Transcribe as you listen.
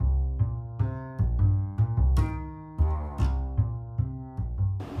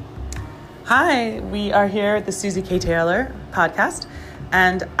Hi, we are here at the Susie K. Taylor podcast,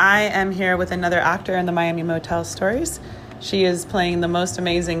 and I am here with another actor in the Miami Motel stories. She is playing the most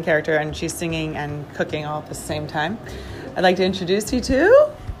amazing character, and she's singing and cooking all at the same time. I'd like to introduce you to...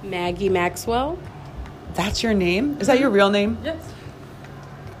 Maggie Maxwell. That's your name? Is that your real name? Yes.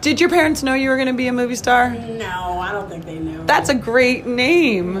 Did your parents know you were going to be a movie star? No, I don't think they knew. That's a great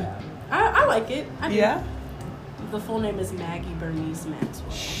name. I like it. I do. Yeah? The full name is Maggie Bernice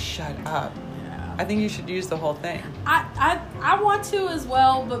Maxwell. Shut up. Yeah. I think you should use the whole thing. I want to as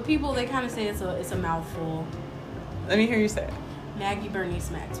well, but people, they kind of say it's a mouthful. Let me hear you say it. Maggie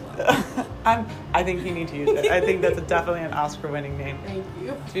Bernice Maxwell. I think you need to use it. I think that's definitely an Oscar-winning name. Thank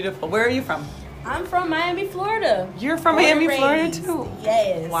you. It's beautiful. Where are you from? I'm from Miami, Florida. You're from Born Miami, and Florida, raised. too?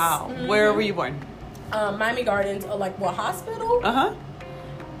 Yes. Wow. Mm-hmm. Where were you born? Miami Gardens, hospital? Uh-huh.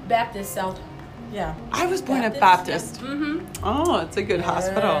 Baptist South. Yeah. I was born at Baptist. Yeah. Mm-hmm. Oh, it's a good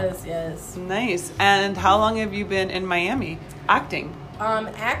hospital. Yes. Nice. And how long have you been in Miami acting?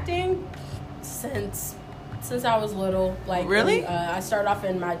 Acting since I was little. Really? I started off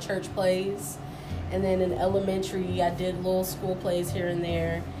in my church plays, and then in elementary I did little school plays here and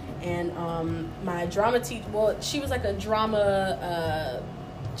there. And my drama teacher, she was like a drama.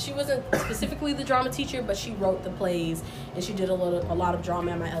 She wasn't specifically the drama teacher, but she wrote the plays, and she did a lot of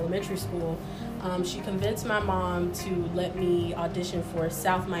drama at my elementary school. She convinced my mom to let me audition for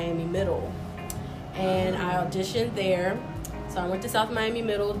South Miami Middle, and I auditioned there. So I went to South Miami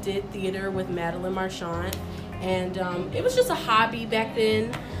Middle, did theater with Madeline Marchand, and it was just a hobby back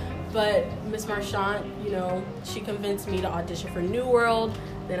then. But Miss Marchand, she convinced me to audition for New World.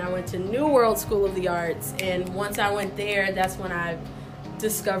 Then I went to New World School of the Arts, and once I went there, that's when I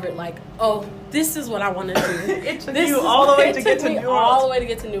discovered, this is what I want to do. It took you all the way to get to New World. All the way to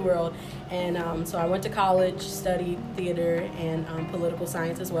get to New World. And so I went to college, studied theater and political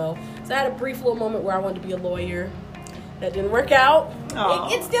science as well. So I had a brief little moment where I wanted to be a lawyer. That didn't work out.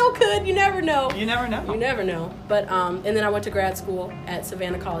 It still could. You never know. You never know. You never know. But and then I went to grad school at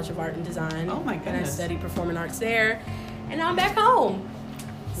Savannah College of Art and Design. Oh my goodness. And I studied performing arts there. And now I'm back home.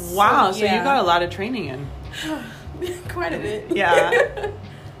 Wow. So you got a lot of training in. Quite a bit. Yeah.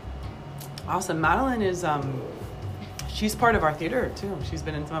 Awesome. Madeline is she's part of our theater too. She's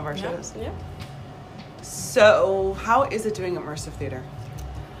been in some of our shows. Yeah. So how is it doing immersive theater?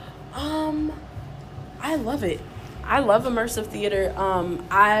 I love it. I love immersive theater.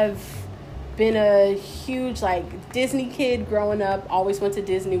 I've been a huge Disney kid growing up. Always went to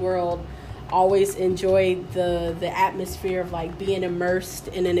Disney World. Always enjoyed the atmosphere of being immersed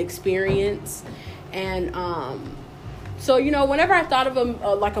in an experience. And so whenever I thought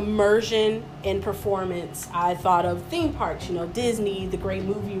of immersion in performance, I thought of theme parks. Disney, the Great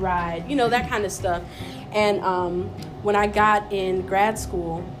Movie Ride. That kind of stuff. And when I got in grad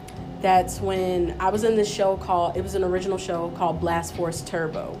school, that's when I was in this show it was an original show called Blast Force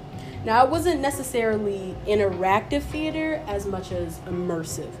Turbo. Now, it wasn't necessarily interactive theater as much as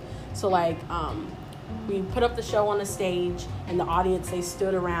immersive. So, we put up the show on a stage, and the audience, they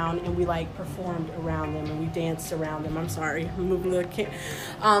stood around, and we, performed around them, and we danced around them. I'm sorry, I'm moving the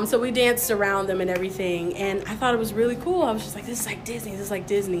camera. So we danced around them and everything, and I thought it was really cool. I was just this is like Disney, this is like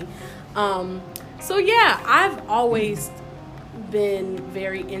Disney. So, yeah, I've always been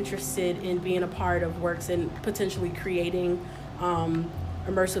very interested in being a part of works and potentially creating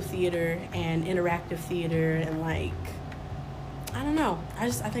immersive theater and interactive theater, and I don't know, I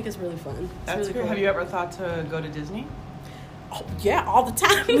think it's really fun. That's really cool. Have you ever thought to go to Disney? Oh, yeah, all the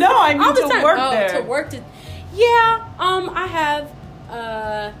time. No, I mean to work there. To work yeah, I have.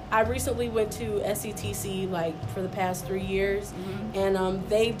 I recently went to SCTC for the past 3 years, and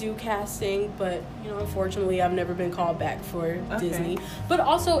they do casting, but unfortunately I've never been called back for Disney. But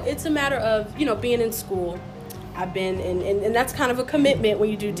also it's a matter of being in school. I've been and that's kind of a commitment when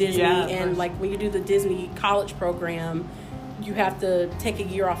you do Disney, and when you do the Disney college program, you have to take a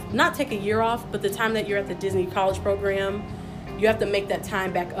year off. Not take a year off, but the time that you're at the Disney college program, you have to make that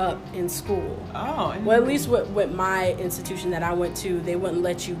time back up in school. Oh. Well, at least with my institution that I went to, they wouldn't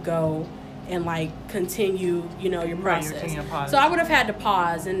let you go and continue, your process. Right, you're taking a pause. So I would have had to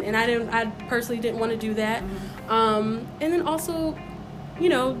pause, and I personally didn't want to do that. And then also,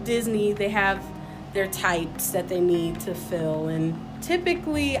 Disney, they have their types that they need to fill, and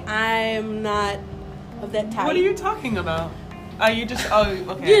typically I'm not of that type. What are you talking about? You just,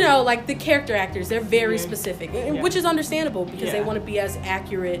 okay. The character actors, they're very specific, which is understandable because they want to be as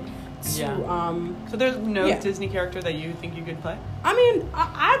accurate to, So there's no Disney character that you think you could play? I mean,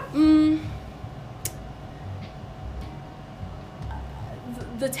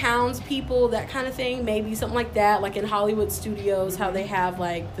 the townspeople, that kind of thing. Maybe something like that, like in Hollywood studios, how they have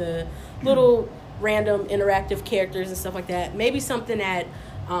like the little random interactive characters and stuff like that. Maybe something at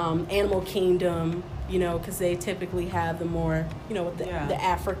Animal Kingdom, you know, because they typically have the more, you know, with the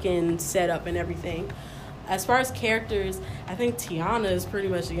African setup and everything. As far as characters, I think Tiana is pretty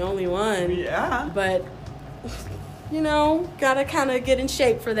much the only one. Yeah. But, you know, gotta kind of get in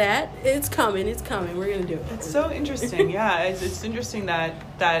shape for that. It's coming. We're gonna do it. It's so interesting. Yeah, it's interesting that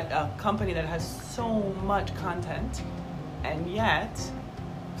a company that has so much content, and yet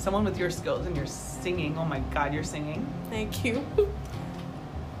someone with your skills and your singing. Oh my God, you're singing. Thank you.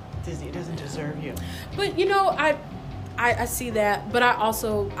 Disney doesn't deserve you. But you know, I see that, but I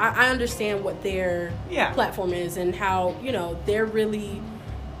also I understand what their platform is and how, you know, they're really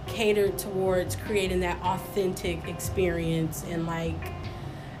catered towards creating that authentic experience, and like,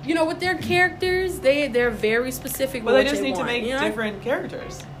 you know, with their characters, they're very specific. Well, they just need to make different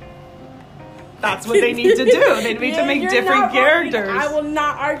characters. That's what they need to do. They need to make different characters. I will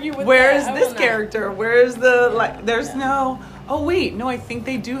not argue with Where that. is this character? Where is the, like, there's no, oh wait, no, I think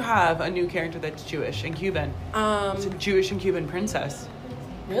they do have a new character that's Jewish and Cuban. It's a Jewish and Cuban princess.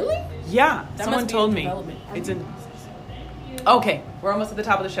 Really? Yeah, that someone told me. It's in. Okay, we're almost at the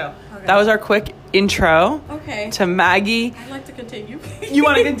top of the show. Okay. That was our quick intro to Maggie. I'd like to continue. You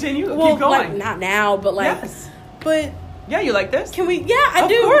want to continue? Well, keep going. Like, not now, but like, but. Yeah, you like this? Can we? Yeah, I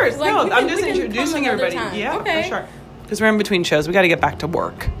do. Of course. Like, no, I'm just introducing everybody. Time. Yeah, okay. for sure. Because we're in between shows. We got to get back to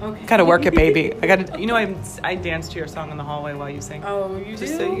work. Okay. Got to work it, baby. I got to, you know, I dance to your song in the hallway while you sing. Oh, you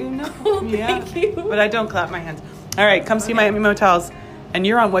just do? So you know. Thank you. But I don't clap my hands. All right, come see Miami Motels. And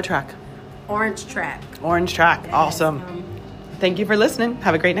you're on what track? Orange track. Orange track. Yes, awesome. Thank you for listening.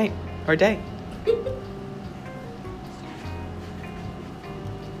 Have a great night or day.